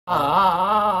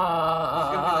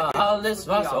This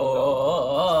was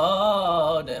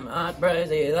so damn hot, praise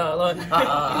the Lord.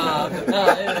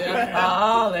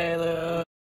 Hallelujah.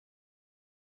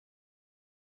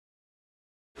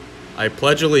 I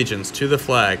pledge allegiance to the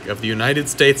flag of the United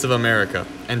States of America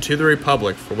and to the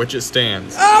republic for which it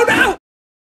stands. Oh no!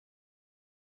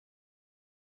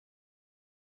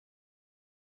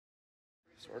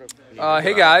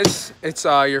 Hey guys, it's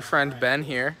your friend Ben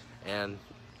here. And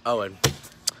Owen.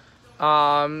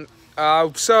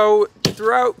 So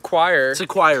throughout choir... It's a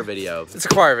choir video. It's a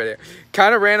choir video.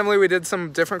 Kind of randomly, we did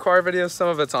some different choir videos. Some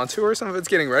of it's on tour, some of it's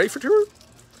getting ready for tour.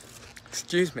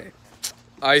 Excuse me.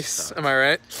 Ice, am I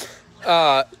right?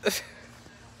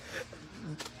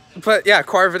 But yeah,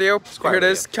 choir video. Here it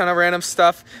is, kind of random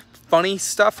stuff. Funny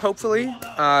stuff, hopefully.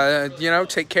 You know,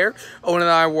 take care. Owen and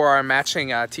I wore our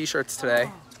matching t-shirts today.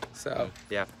 So,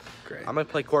 yeah. Great. I'm going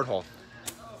to play cornhole.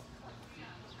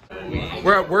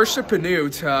 We're at Worship Anew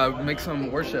to make some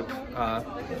worship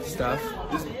stuff.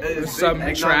 There's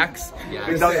some tracks. Yeah.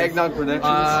 Dog Eggnog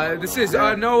Productions. This is,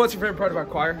 Noah, what's your favorite part about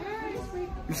choir?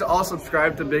 You should all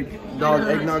subscribe to Big Dog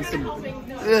Eggnog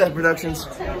Productions.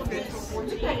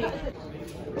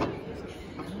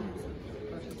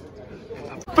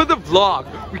 For the vlog,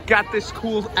 we got this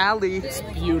cool alley. It's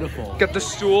beautiful. Got the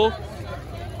stool.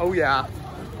 Oh yeah.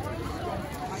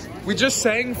 We just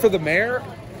sang for the mayor.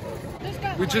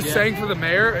 Sang for the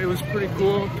mayor. It was pretty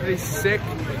cool, pretty sick,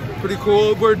 pretty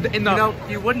cool. We're in the. You know,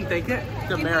 you wouldn't think it.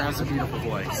 The mayor has a beautiful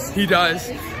voice. He does.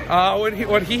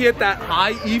 When he hit that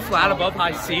high E flat above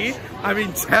high C, I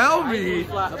mean, tell me. E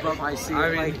flat above high C. I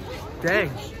mean,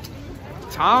 dang.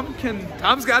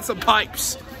 Tom's got some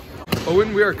pipes.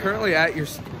 Owen, we are currently at your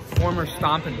former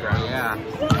stomping ground. Yeah.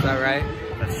 Is that right?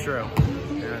 That's true.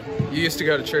 Yeah. You used to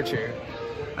go to church here.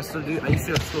 I still do. I used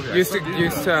to go to school here. You used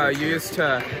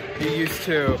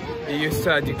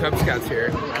to do Cub Scouts here,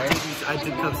 right? I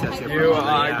did Cub Scouts here.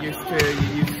 You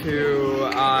used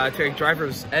to take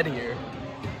driver's ed here.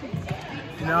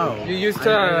 No. You used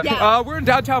to. We're in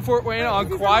downtown Fort Wayne on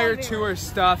choir tour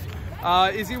stuff.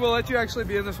 Izzy, we'll let you actually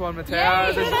be in this one,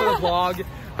 Matea. This is for the vlog.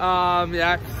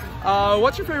 Yeah.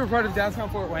 What's your favorite part of downtown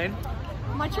Fort Wayne?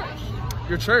 My church.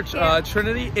 Your church, Yeah.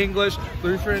 Trinity English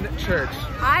Lutheran Church.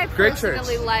 I Great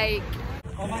personally church. like.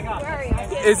 Oh my God.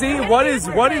 Izzy, what is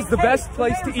the best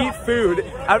place to eat food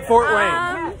at Fort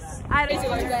Wayne?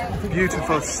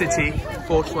 Beautiful city,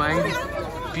 Fort Wayne.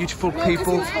 Beautiful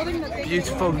people.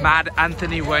 Beautiful Mad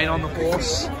Anthony Wayne on the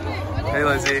horse. Hey,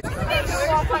 Lizzie.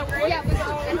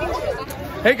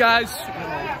 Hey guys.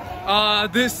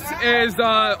 This is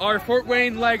our Fort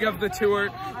Wayne leg of the tour.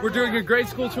 We're doing a grade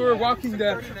school tour, walking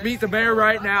to meet the mayor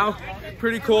right now.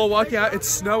 Pretty cool, walking out. It's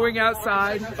snowing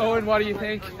outside. Owen, what do you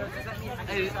think?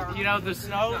 You know, the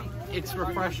snow, it's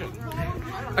refreshing.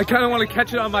 I kind of want to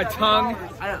catch it on my tongue.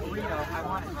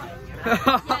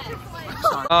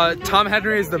 Tom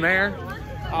Henry is the mayor.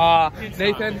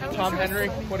 Nathan, Tom Henry,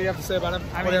 what do you have to say about him?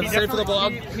 What do you have to say for the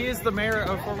blog? He is the mayor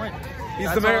of Fort Wayne.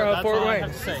 He's the mayor of Fort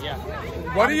Wayne.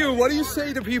 What do you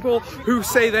say to people who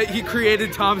say that he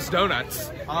created Tom's Donuts?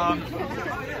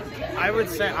 I would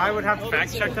say I would have to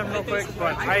fact check them real quick,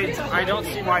 but I don't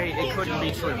see why it couldn't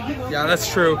be true. Yeah,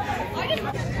 that's true.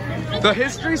 The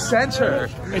History Center.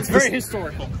 It's very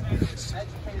historical.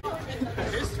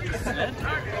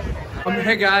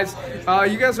 Hey guys,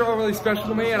 you guys are all really special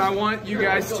to me, and I want you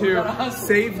guys to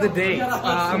save the date.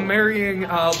 I'm marrying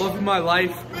love of my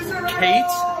life,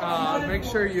 Kate. Make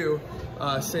sure you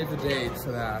save the date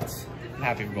for that. I'm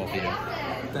happy for both of you.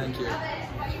 Thank you.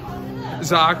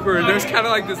 It's awkward. There's kind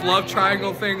of like this love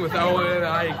triangle thing with Owen,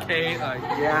 I, and Kate, like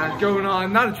going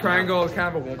on. Not a triangle,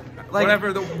 kind of a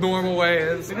whatever the normal way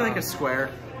is. Maybe like a square.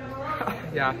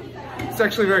 Yeah, it's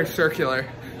actually very circular.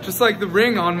 Just like the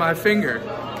ring on my finger,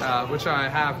 which I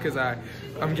have because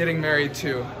I'm getting married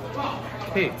to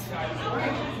Kate.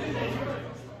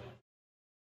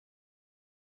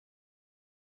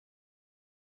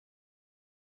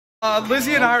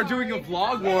 Lizzie and I are doing a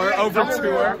vlog war over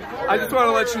tour. I just want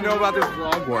to let you know about this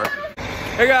vlog war.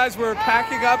 Hey guys, we're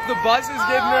packing up. The bus is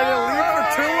getting ready to leave for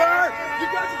tour. You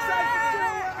guys excited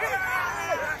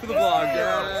for the vlog?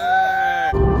 Yeah.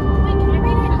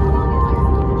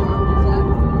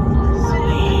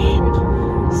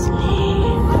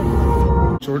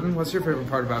 Jordan, what's your favorite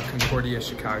part about Concordia,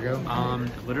 Chicago?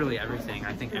 Literally everything.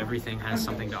 I think everything has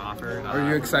something to offer. Are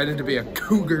you excited to be a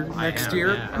cougar next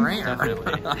year? Yeah,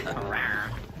 definitely.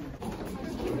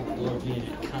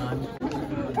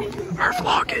 Our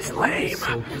vlog is lame.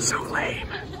 So lame.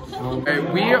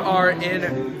 We are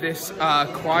in this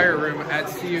choir room at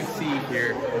CUC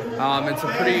here. It's a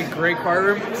pretty great choir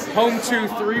room, home to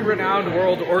 3 renowned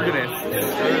world organists.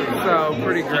 So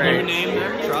pretty great. Can you name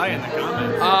them? Try in the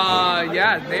comments.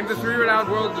 Yeah, name the 3 renowned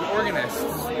world organists.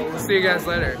 See you guys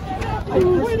later.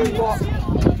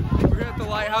 We're at the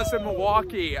Lighthouse in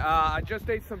Milwaukee. I just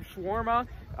ate some shawarma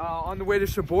on the way to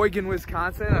Sheboygan,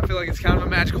 Wisconsin. I feel like it's kind of a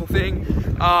magical thing,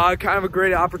 kind of a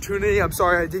great opportunity. I'm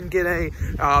sorry I didn't get any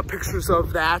pictures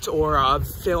of that or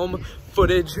film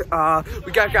footage.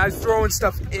 We got guys throwing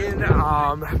stuff in,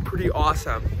 pretty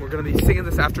awesome. We're gonna be singing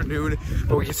this afternoon,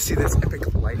 but we get to see this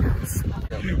epic lighthouse.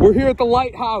 We're here at the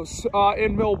Lighthouse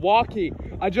in Milwaukee.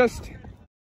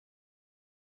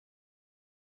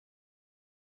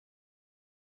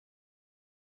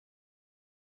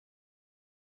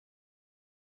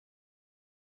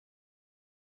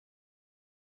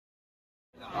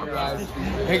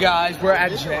 Hey guys, we're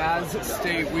at Jazz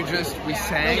State. We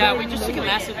sang. Yeah, we just took a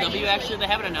massive W. Actually, they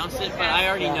haven't announced it, but I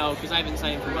already know because I've been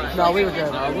saying for months. No, we were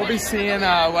good. We'll be seeing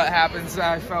what happens.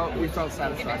 We felt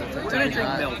satisfied. We're gonna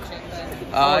drink milk.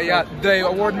 Yeah, they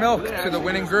award milk to the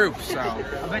winning group, so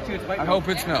I hope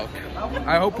it's milk.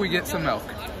 I hope we get some milk.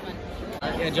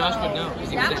 Yeah, Josh would know.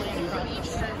 He was there.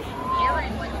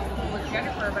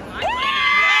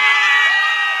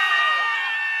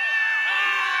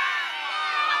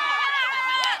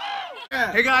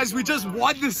 Hey guys, we just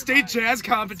won the state jazz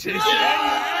competition. Let's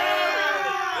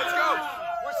go.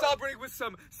 We're celebrating with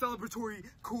some celebratory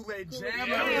Kool-Aid jam.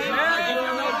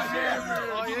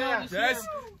 Oh yeah.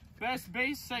 Best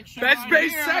bass section. Best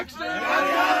bass section. We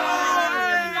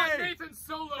got Nathan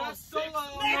solo. Best solo.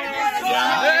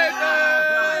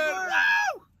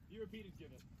 Europeans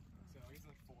give it. So he's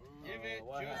like 4. Give it.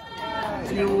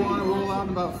 Do you want to roll out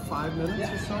in about 5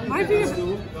 minutes or so? Might be.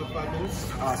 About 5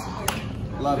 minutes? Awesome.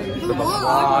 Love it. For the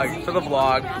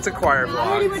vlog. It's a choir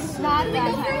vlog. It's not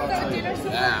that hard.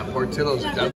 Yeah, Portillo's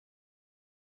done.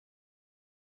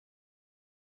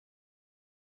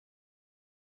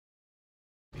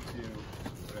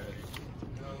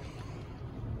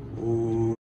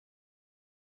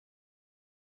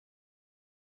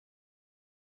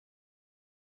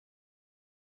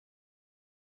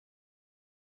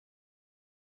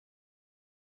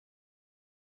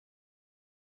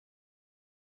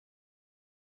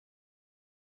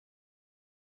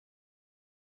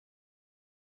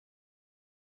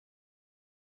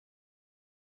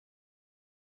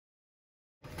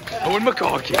 Owen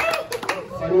McCawkey.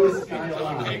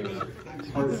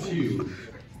 Part 2.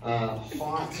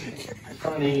 Hot,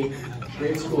 funny,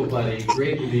 grade school buddy,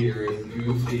 great leader,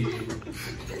 goofy,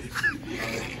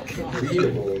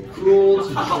 readable, cool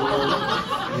to short,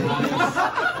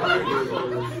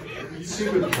 nice,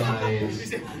 super kind,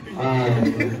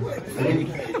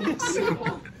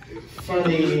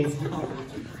 funny,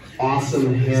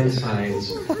 awesome hand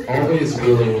signs, always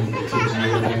willing to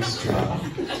do extra.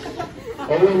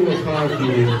 Owen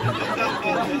McCarthy.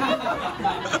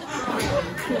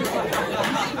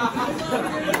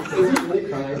 Is he really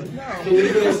crying? Can you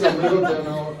give us a little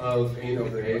demo of 8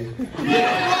 over 8? Owen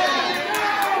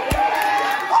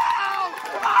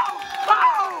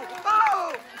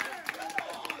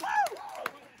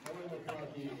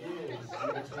McCarthy is the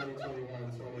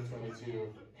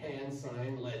 2021-2022 hand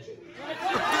sign legend.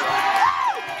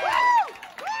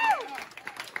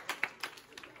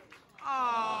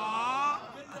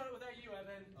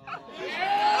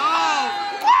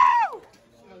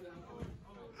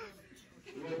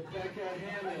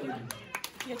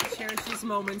 You have to cherish these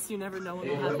moments. You never know what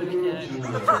will happen again.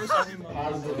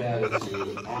 Positive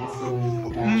attitude,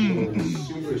 awesome, passionate,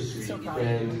 super sweet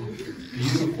friend,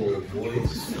 beautiful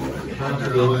voice,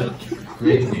 confident,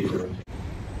 great leader.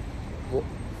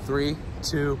 3,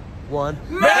 2, 1.